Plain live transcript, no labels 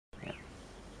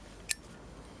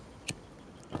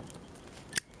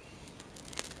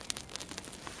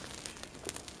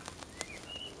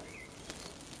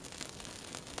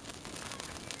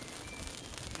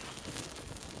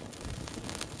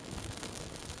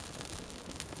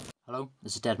Hello,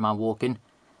 this is Dead Man Walking.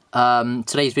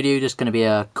 Today's video is just going to be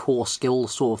a core skill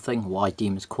sort of thing, what I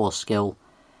deem as core skill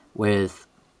with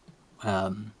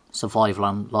survival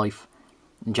and life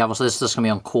in Java. So this is just going to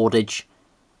be on cordage.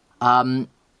 And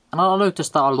I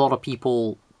noticed that a lot of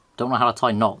people don't know how to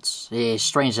tie knots. It's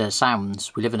strange as it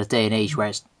sounds, we live in a day and age where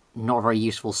it's not a very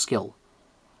useful skill.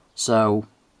 So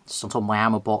it's on top of my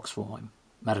ammo box for my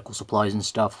medical supplies and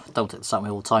stuff. I don't take this out with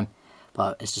me all the time,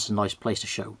 but it's just a nice place to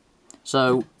show.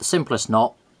 So the simplest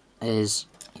knot is,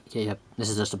 this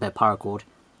is just a bit of paracord.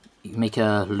 You make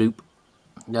a loop,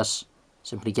 just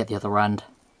simply get the other end,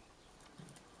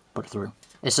 put it through.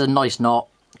 It's a nice knot,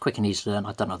 quick and easy to learn.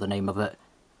 I don't know the name of it.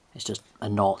 It's just a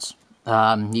knot,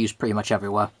 used pretty much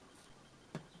everywhere.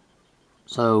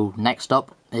 So next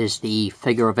up is the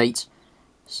figure of 8.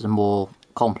 This is a more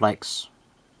complex,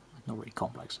 not really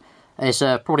complex. It's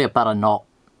probably a better knot.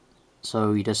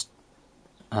 So you just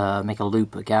make a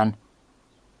loop again.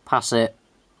 Pass it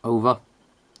over,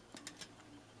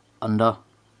 under,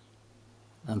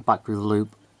 and back through the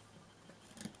loop.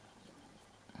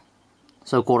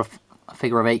 So called a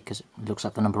figure of 8 because it looks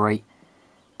like the number 8.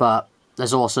 But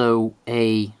there's also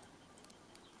a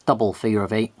double figure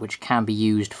of 8 which can be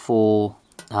used for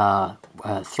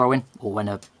throwing or when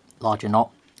a larger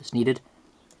knot is needed.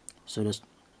 So just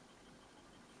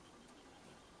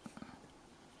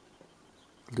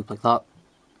loop like that.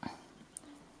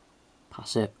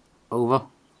 Pass it over.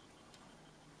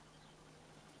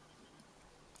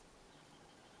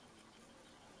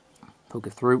 Poke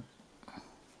it through.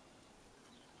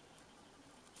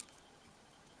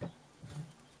 There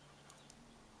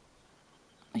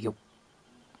you go.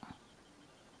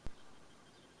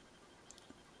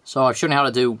 So I've shown you how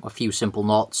to do a few simple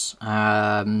knots.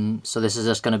 So this is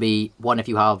just going to be one if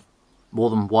you have more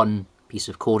than one piece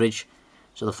of cordage.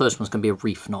 So the first one's going to be a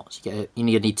reef knot. So you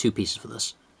need 2 pieces for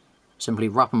this. Simply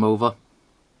wrap them over,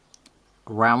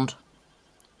 around,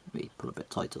 maybe put it a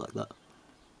bit tighter like that,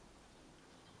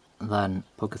 and then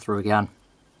poke it through again,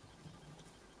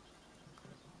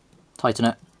 tighten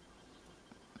it,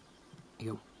 there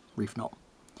you go, reef knot.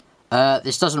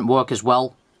 This doesn't work as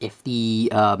well if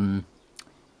the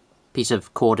piece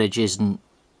of cordage isn't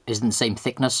the same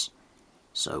thickness,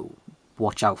 so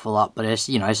watch out for that. But it's,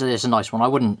 you know, it's a nice one. I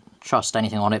wouldn't trust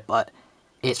anything on it, but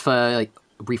it's for like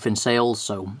reefing sails,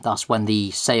 so that's when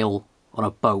the sail on a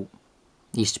boat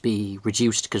needs to be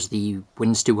reduced because the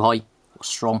wind's too high or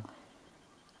strong.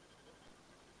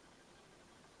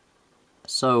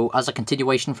 So as a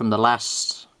continuation from the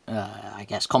last, I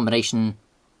guess, combination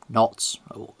knots,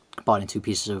 or combining 2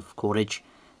 pieces of cordage,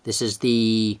 this is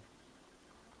the,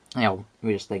 let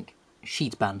me just think,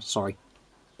 sheet band, sorry,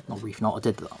 not reef knot, I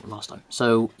did that last time.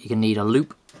 So you can need a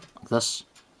loop like this,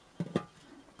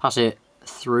 pass it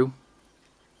through,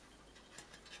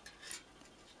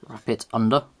 wrap it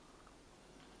under,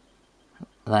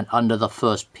 and then under the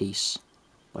first piece,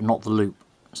 but not the loop.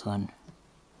 So then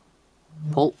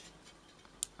pull.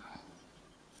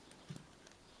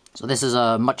 So this is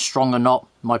a much stronger knot,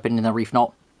 in my opinion, than a reef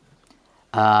knot.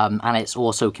 And it's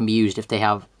also can be used if they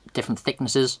have different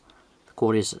thicknesses. The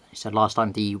cord is, I said last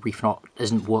time, the reef knot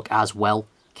doesn't work as well.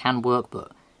 Can work,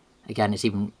 but again, it's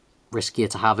even riskier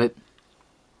to have it.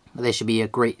 But this should be a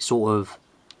great sort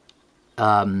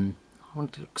of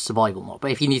survival knot,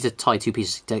 but if you need to tie 2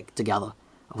 pieces together,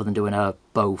 other than doing a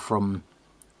bow from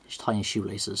just tying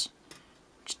shoelaces,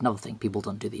 which is another thing people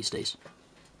don't do these days.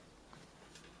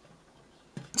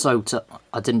 So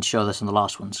I didn't show this in the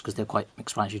last ones because they're quite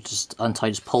explanatory. Just untie,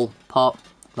 just pull part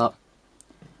like that.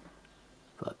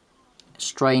 But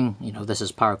strain, you know, this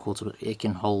is paracord, so it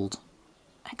can hold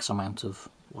X amount of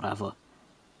whatever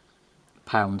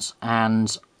pounds.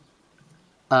 And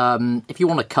if you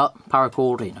want to cut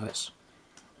paracord, you know, it's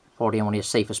probably one of your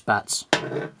safest bets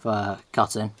for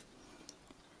cutting.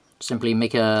 Simply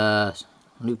make a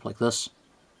loop like this,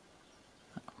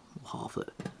 half it.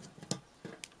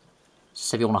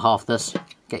 So if you want to half this,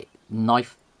 get a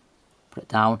knife, put it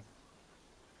down,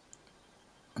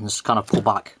 and just kind of pull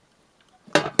back.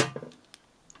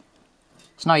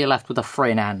 So now you're left with a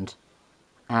fraying end,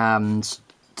 and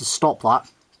to stop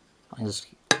that, I just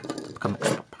become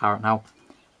apparent now.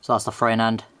 So that's the fraying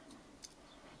end.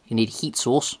 You need a heat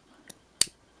source.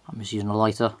 I'm just using a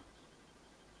lighter.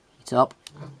 Heat it up,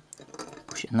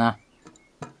 push it in there.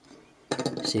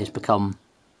 See, it's become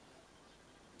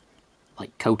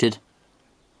like coated.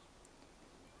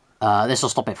 This will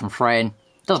stop it from fraying.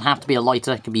 It doesn't have to be a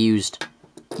lighter. It can be used.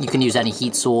 You can use any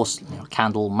heat source, you know,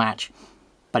 candle, match,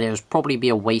 but it would probably be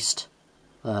a waste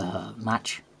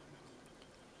match.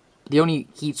 The only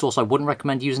heat source I wouldn't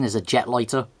recommend using is a jet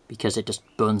lighter because it just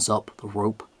burns up the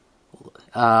rope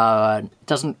It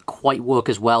doesn't quite work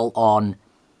as well on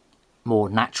more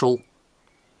natural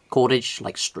cordage,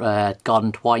 like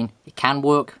garden twine. It can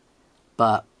work,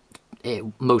 but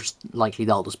most likely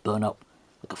they'll just burn up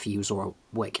like a fuse or a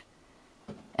wick.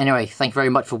 Anyway, thank you very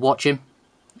much for watching.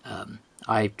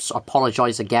 I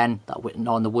apologise again that we're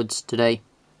not in the woods today,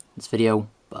 this video,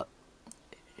 but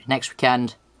next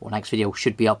weekend, or next video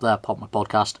should be up there, part of my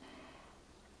podcast.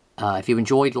 If you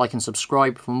enjoyed, like and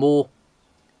subscribe for more.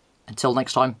 Until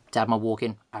next time, Dad Man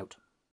Walking, out.